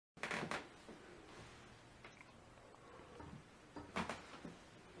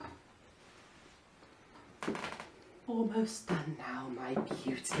Almost done now, my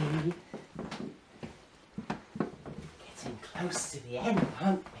beauty. Getting close to the end,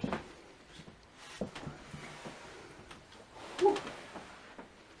 aren't we? Ooh.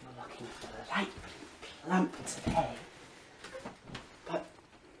 You're looking delightfully plump today. But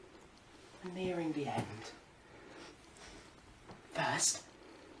we're nearing the end. First,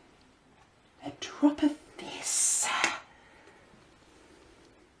 a drop of this.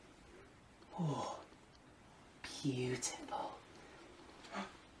 Oh, beautiful.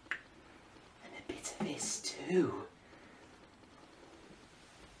 And a bit of this too.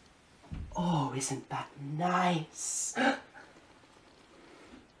 Oh, isn't that nice?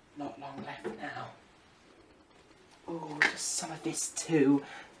 Not long left now. Oh, just some of this too.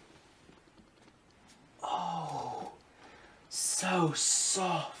 Oh, so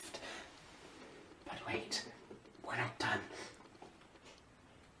soft. But wait, we're not done.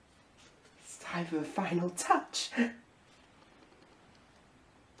 It's time for the final touch. At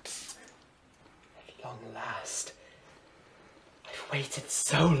long last. I've waited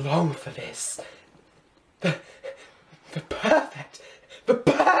so long for this. The perfect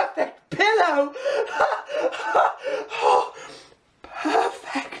pillow! Oh,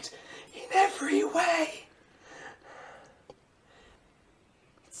 perfect in every way.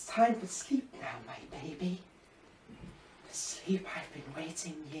 It's time for sleep now, my baby. The sleep I've been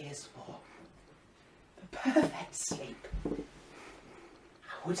waiting years for. The perfect sleep.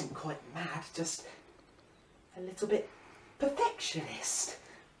 I wouldn't call it mad, just a little bit perfectionist.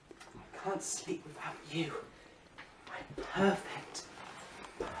 I can't sleep without you. My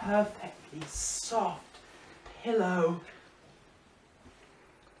perfectly soft pillow.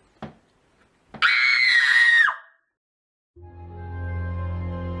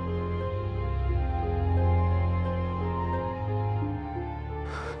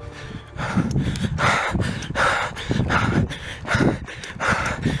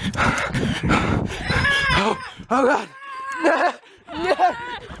 Oh God!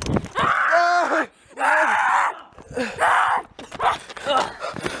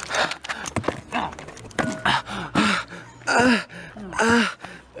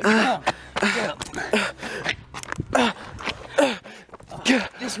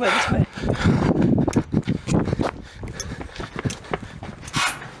 This way, this way.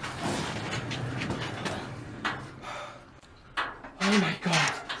 Oh my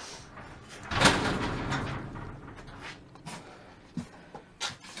God.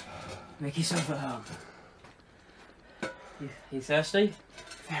 Make yourself at home. You thirsty?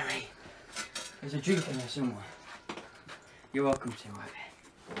 Very. There's a drink in there somewhere. You're welcome to it.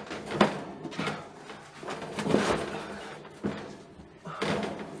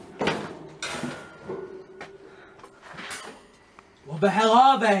 What the hell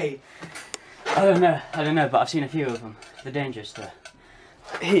are they? I don't know, but I've seen a few of them. They're dangerous though.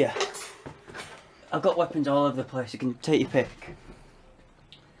 Here. I've got weapons all over the place, you can take your pick.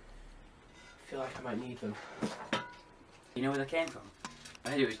 I feel like I might need them. You know where they came from?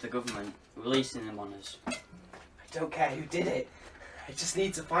 I heard it was the government releasing them on us. I don't care who did it. I just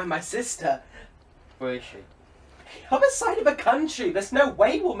need to find my sister. Where is she? Other side of the country. There's no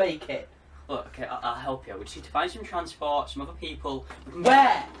way we'll make it. Look, okay, I'll help you. We just need to find some transport, some other people.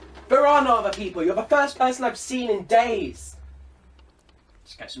 Where? There are no other people. You're the first person I've seen in days.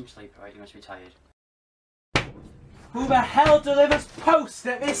 Just get some sleep, alright? You must be tired. Who the hell delivers post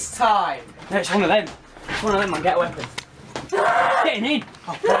at this time? No, it's one of them. It's one of them, man. Get a weapon. Getting in!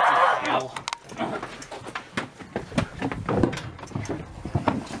 Oh, bloody hell.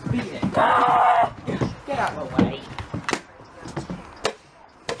 Beat it. Get out of the way.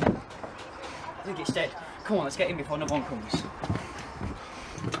 I think it's dead. Come on, let's get in before another one comes.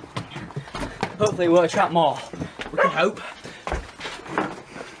 Hopefully it won't attract more. We can hope.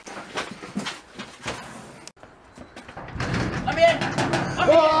 Let me in! Let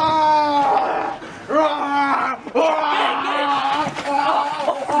me in!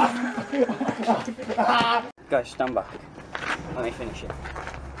 Guys, stand back. Let me finish it.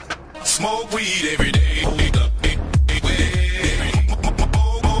 Smoke weed every day.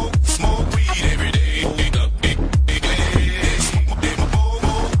 Smoke weed every day.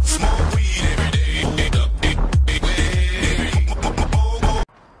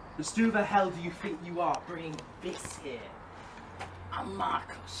 Just who the hell do you think you are bringing this here? I'm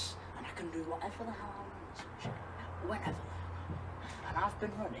Marcus, and I can do whatever the hell I want, whenever. And I've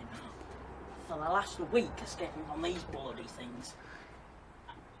been running for the last week escaping from these bloody things.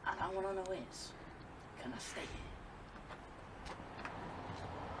 And I want to know is, can I stay here?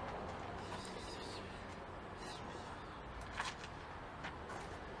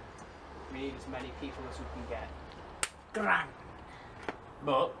 We need as many people as we can get. grand.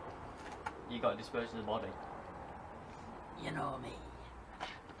 But you got to dispose of the body. You know me.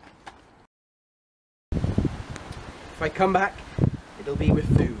 If I come back, it'll be with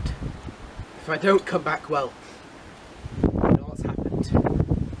food. If I don't come back, well, you know what's happened.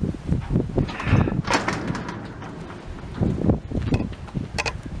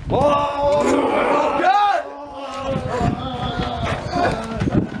 Oh, God!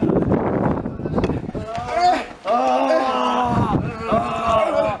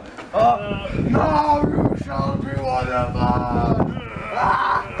 Now you shall be one of us!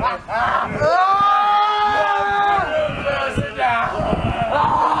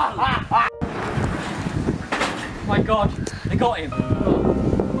 My God, they got him.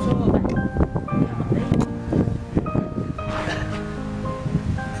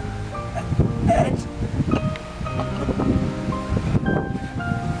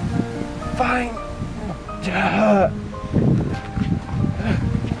 Fine.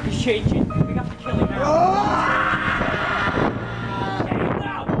 He's changing. We have to kill him now. Get him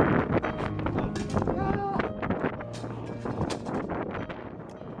now.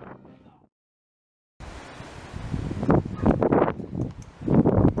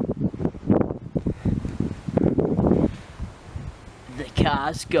 The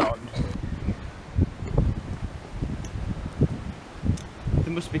car's gone.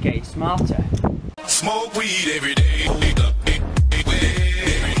 They must be getting smarter. Smoke weed every day.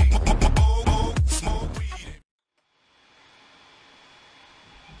 Smoke weed.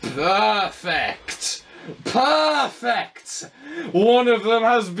 Perfect! Perfect! One of them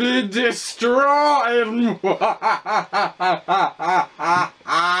has been destroyed!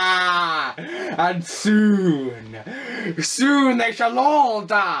 And soon they shall all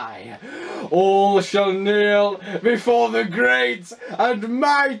die! All shall kneel before the great and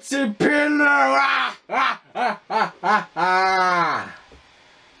mighty pillar!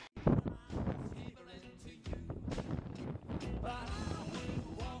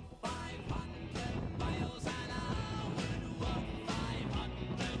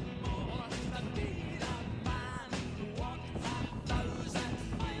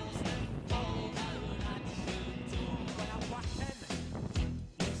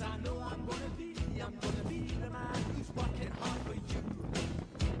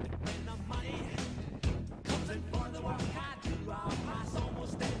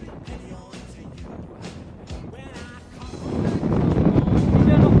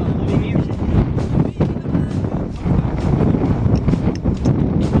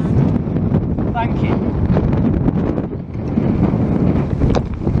 Thank you.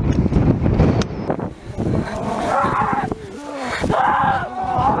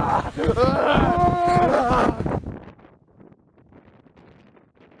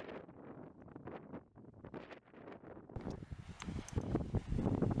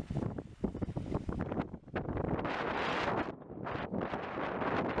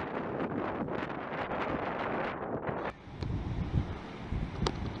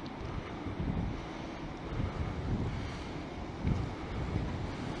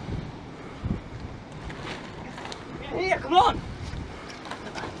 Here, come on!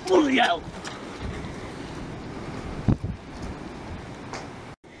 Bloody hell!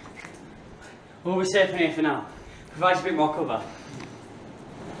 We'll be safe in here for now. Provides a bit more cover.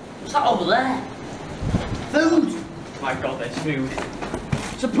 What's that over there? Food! My God, there's food.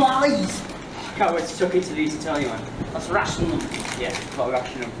 Supplies! Can't wait to tuck into these and tell you, man. Let's ration them. Yeah, gotta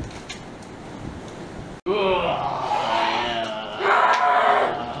ration them.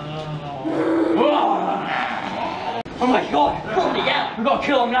 Oh my God! Bloody hell! We've got to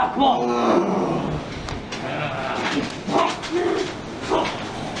kill him now, come on!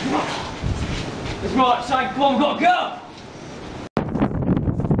 There's more outside, come on, we've got to go!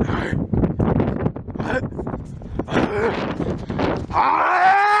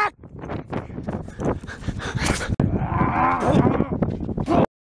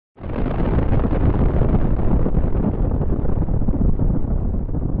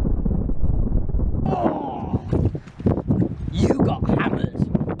 You got hammers.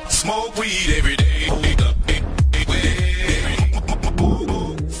 Smoke weed every day.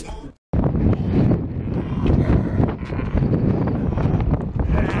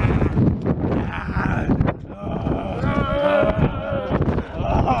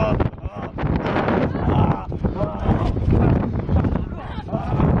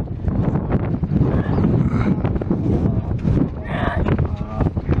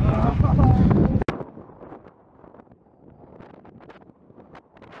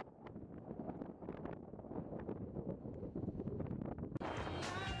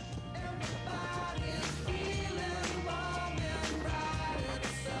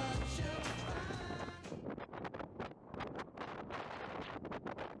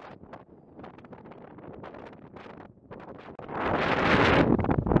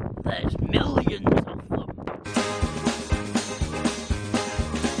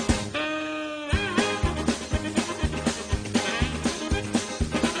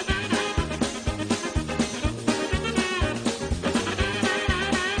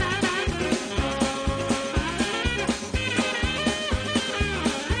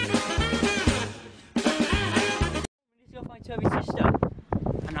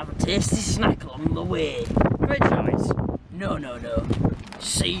 tasty snack along the way. French fries? No, no, no.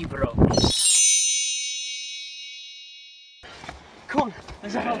 Seabrooks. Come on,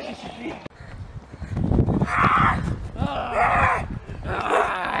 there's a house you should be.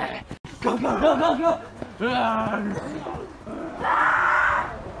 Go, go, go, go, go!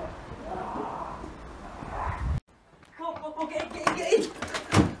 Go, go, go, get in, get in, get in!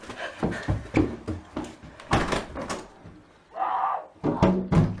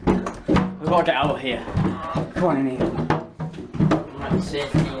 We've got to get out of here. Come on in here. You might be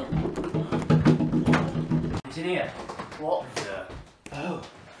safe in here. Who's in here? What? Oh,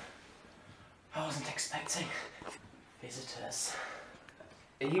 I wasn't expecting visitors.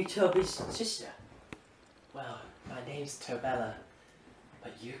 Are you Toby's sister? Well, my name's Tobella,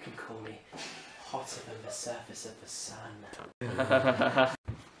 but you can call me hotter than the surface of the sun.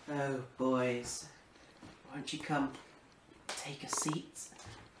 Oh, boys, won't you come take a seat?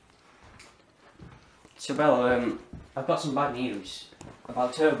 So Bella, I've got some bad news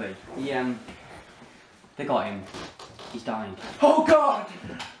about Toby. They got him. He's dying. Oh God!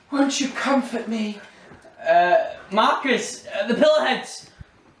 Won't you comfort me? Marcus, the Pillowheads!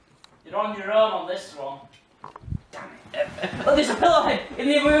 You're on your own on this one. Damn it. Oh, there's a Pillowhead in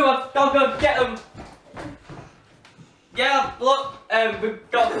the room. I've got to go get him. Yeah, look, we've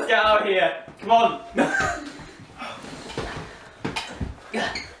got to get out of here. Come on.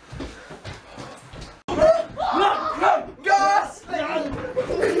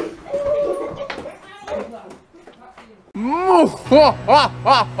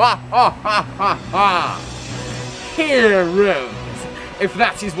 Heroes, if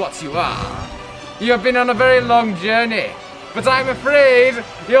that is what you are. You have been on a very long journey, but I'm afraid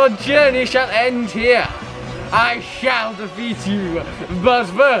your journey shall end here. I shall defeat you, but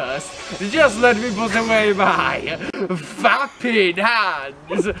first, just let me put away my fapping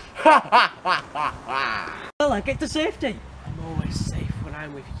hands. Well, get to safety. I'm always safe when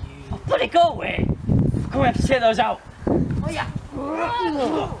I'm with you. Bloody go away. Come on, we have to take those out. Oh yeah.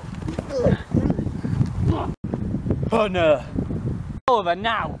 Oh no. Over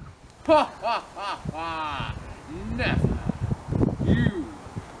now. Never. You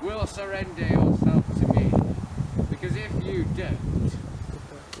will surrender yourself to me, because if you don't,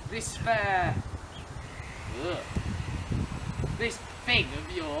 this this thing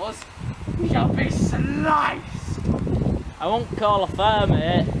of yours shall be sliced. I won't call a fire,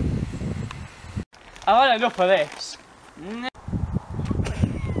 mate. I've had enough of this.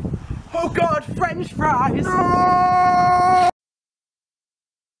 Oh God, French fries! No!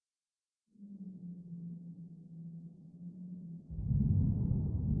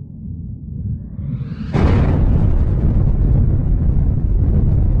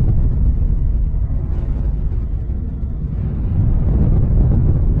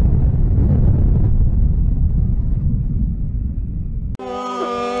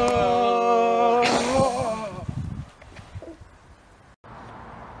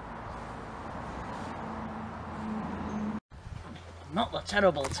 Not the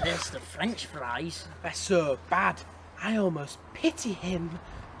terrible taste of French fries. They're so bad, I almost pity him.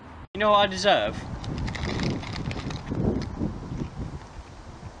 You know what I deserve?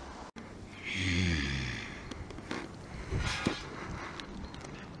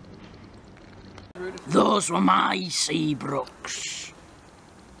 Those were my Seabrooks.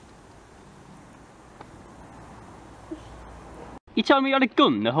 You telling me you had a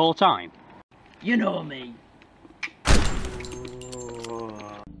gun the whole time? You know me.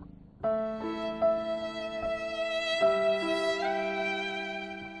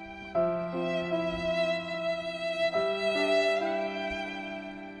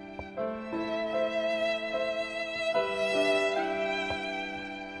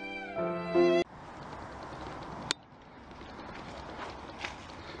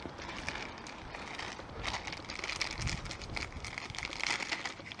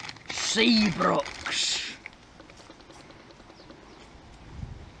 Seabrooks.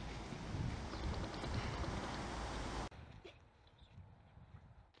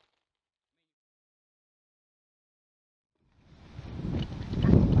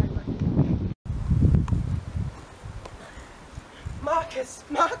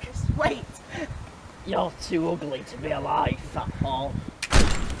 Marcus, wait! You're too ugly to be alive, fat Paul.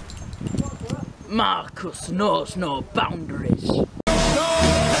 Marcus knows no boundaries.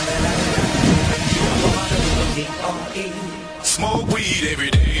 Smoke weed every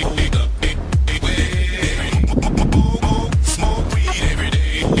day.